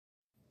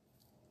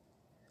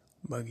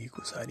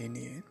Bagiku saat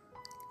ini,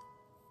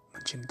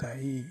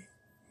 mencintai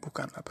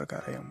bukanlah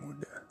perkara yang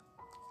mudah.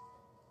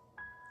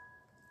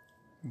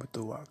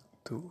 Butuh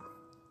waktu,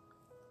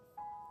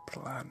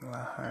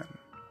 perlahan-lahan,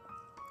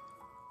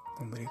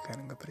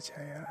 memberikan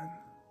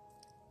kepercayaan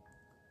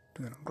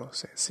dengan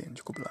proses yang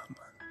cukup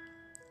lama.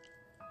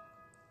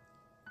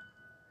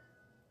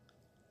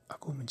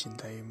 Aku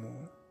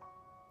mencintaimu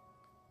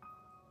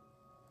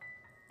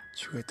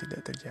juga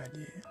tidak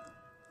terjadi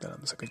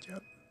dalam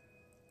sekejap.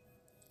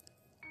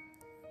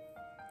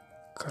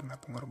 Karena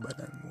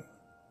pengorbananmu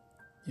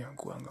yang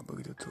kuanggap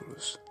begitu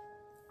tulus.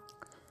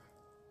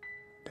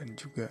 Dan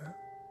juga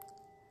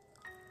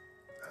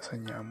rasa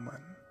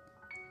nyaman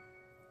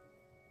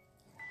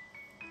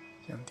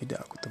yang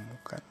tidak aku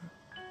temukan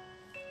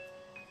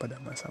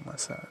pada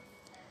masa-masa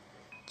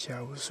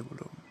jauh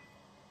sebelum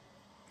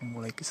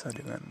memulai kisah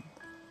denganmu.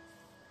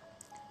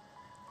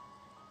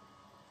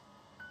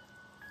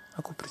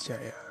 Aku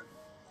percaya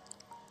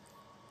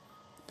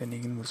dan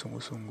ingin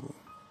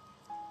bersungguh-sungguh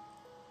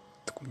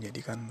untuk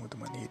menjadikanmu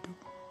teman hidup.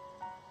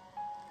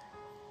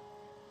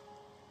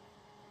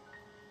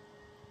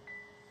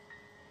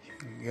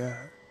 Hingga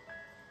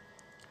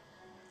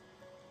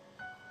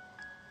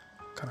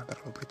karena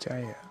terlalu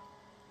percaya,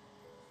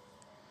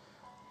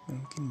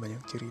 mungkin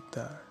banyak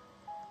cerita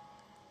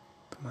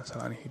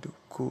permasalahan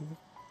hidupku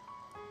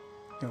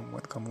yang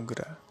membuat kamu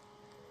gerah,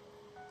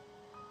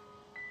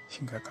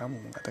 hingga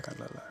kamu mengatakan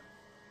lelah.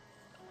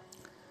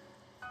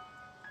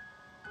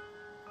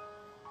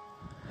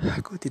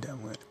 Aku tidak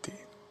mengerti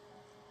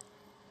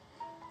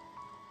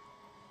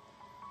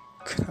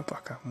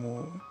kenapa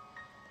kamu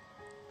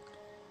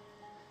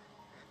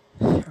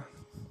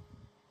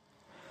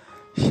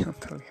yang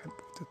terlihat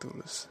begitu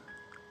tulus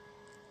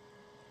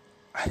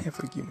hanya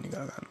pergi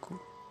meninggalkanku.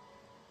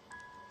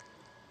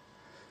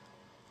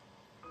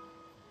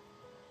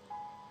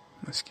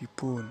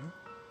 Meskipun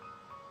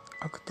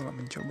aku telah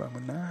mencoba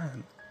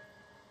menahan,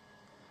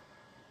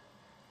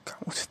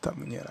 kamu tetap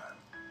menyerah.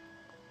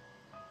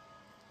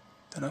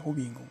 Dan aku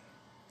bingung,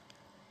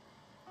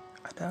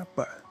 ada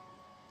apa?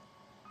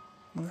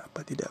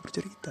 Mengapa tidak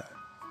bercerita?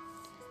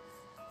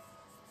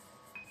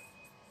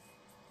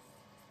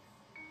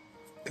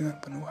 Dengan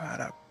penuh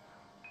harap,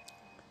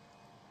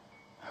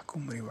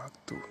 aku memberi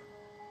waktu.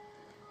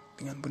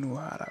 Dengan penuh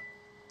harap,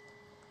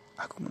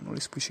 aku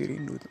menulis puisi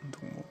rindu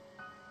untukmu.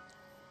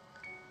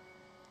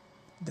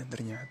 Dan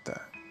ternyata,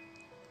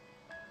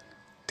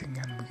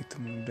 dengan begitu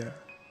mudah,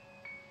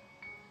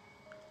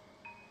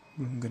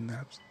 belum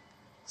genap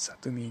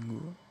 1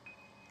 minggu,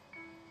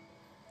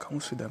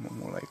 kamu sudah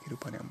memulai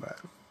kehidupan yang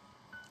baru.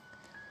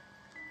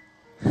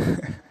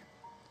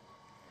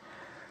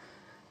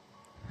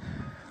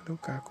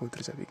 Lukaku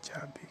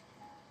tercabik-cabik,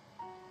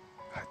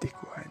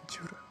 hatiku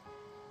hancur.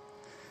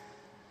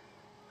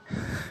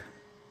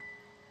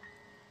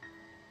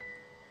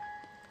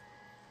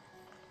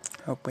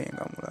 Apa yang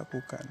kamu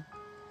lakukan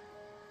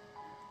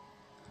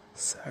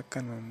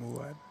seakan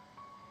membuat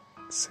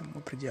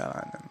semua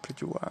perjalanan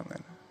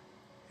perjuangan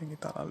yang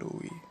kita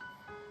lalui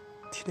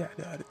tidak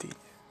ada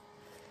artinya.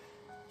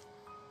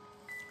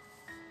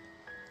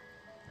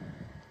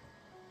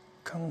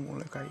 Kamu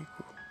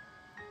melukaiku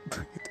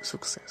begitu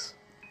sukses.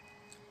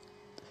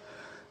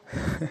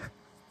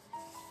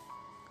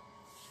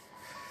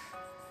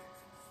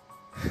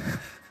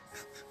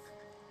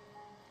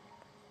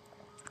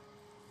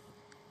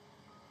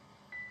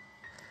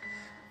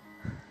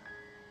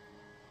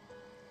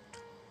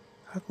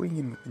 Aku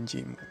ingin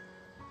membencimu.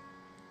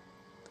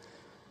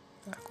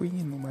 Aku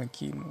ingin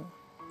memakimu.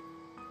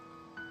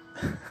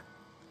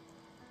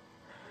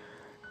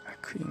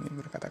 Aku ingin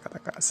berkata-kata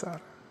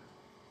kasar.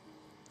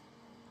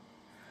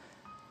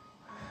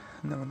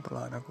 Namun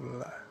perlahan aku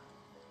lelah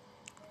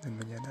dan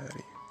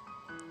menyadari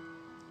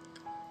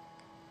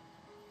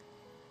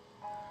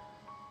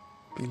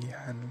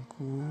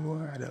pilihanku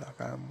adalah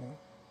kamu.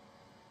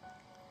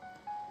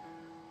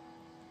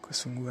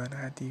 Kesungguhan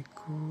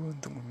hatiku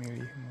untuk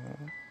memilihmu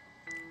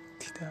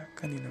tidak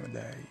akan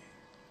dinodai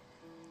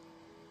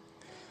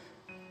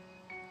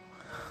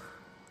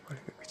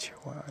oleh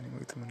kekecewaan yang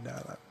begitu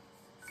mendalam.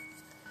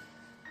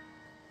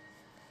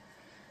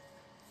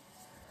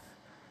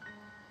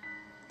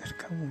 Dan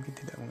kamu mungkin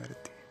tidak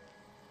mengerti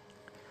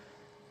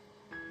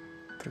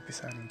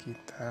perpisahan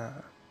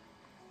kita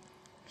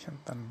yang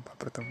tanpa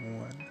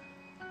pertemuan,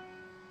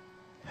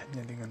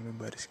 hanya dengan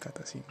membaris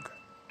kata singkat.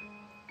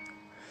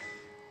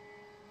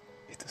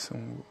 Itu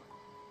sungguh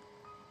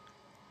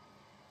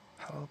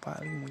hal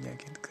paling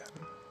menyakitkan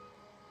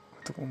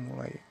untuk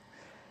memulai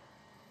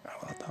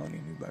awal tahun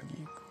ini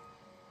bagiku.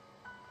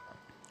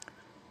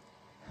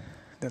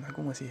 Dan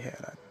aku masih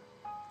heran,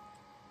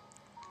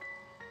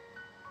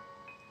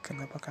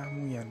 kenapa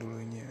kamu yang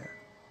dulunya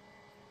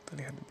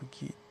terlihat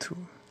begitu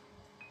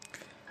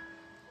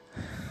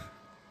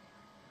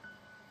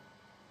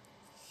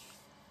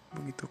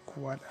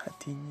kuat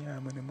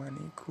hatinya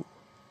menemaniku,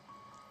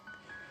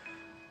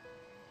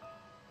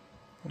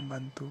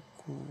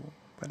 membantuku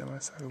pada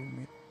masa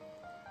rumit,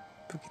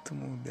 begitu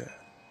mudah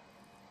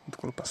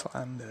untuk lepas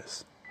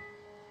landas,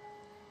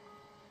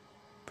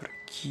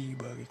 pergi suci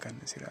bagaikan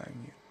si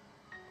langit.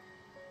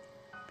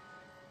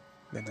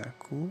 Dan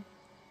aku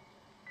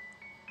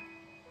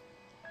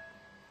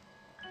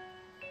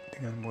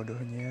dengan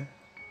bodohnya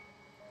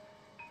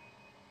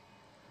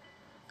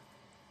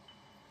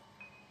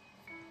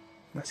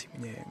masih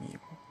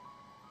menyayangimu.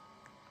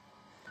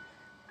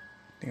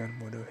 Dengan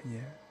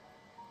bodohnya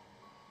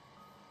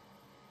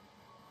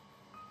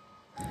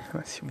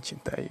masih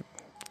mencintaimu.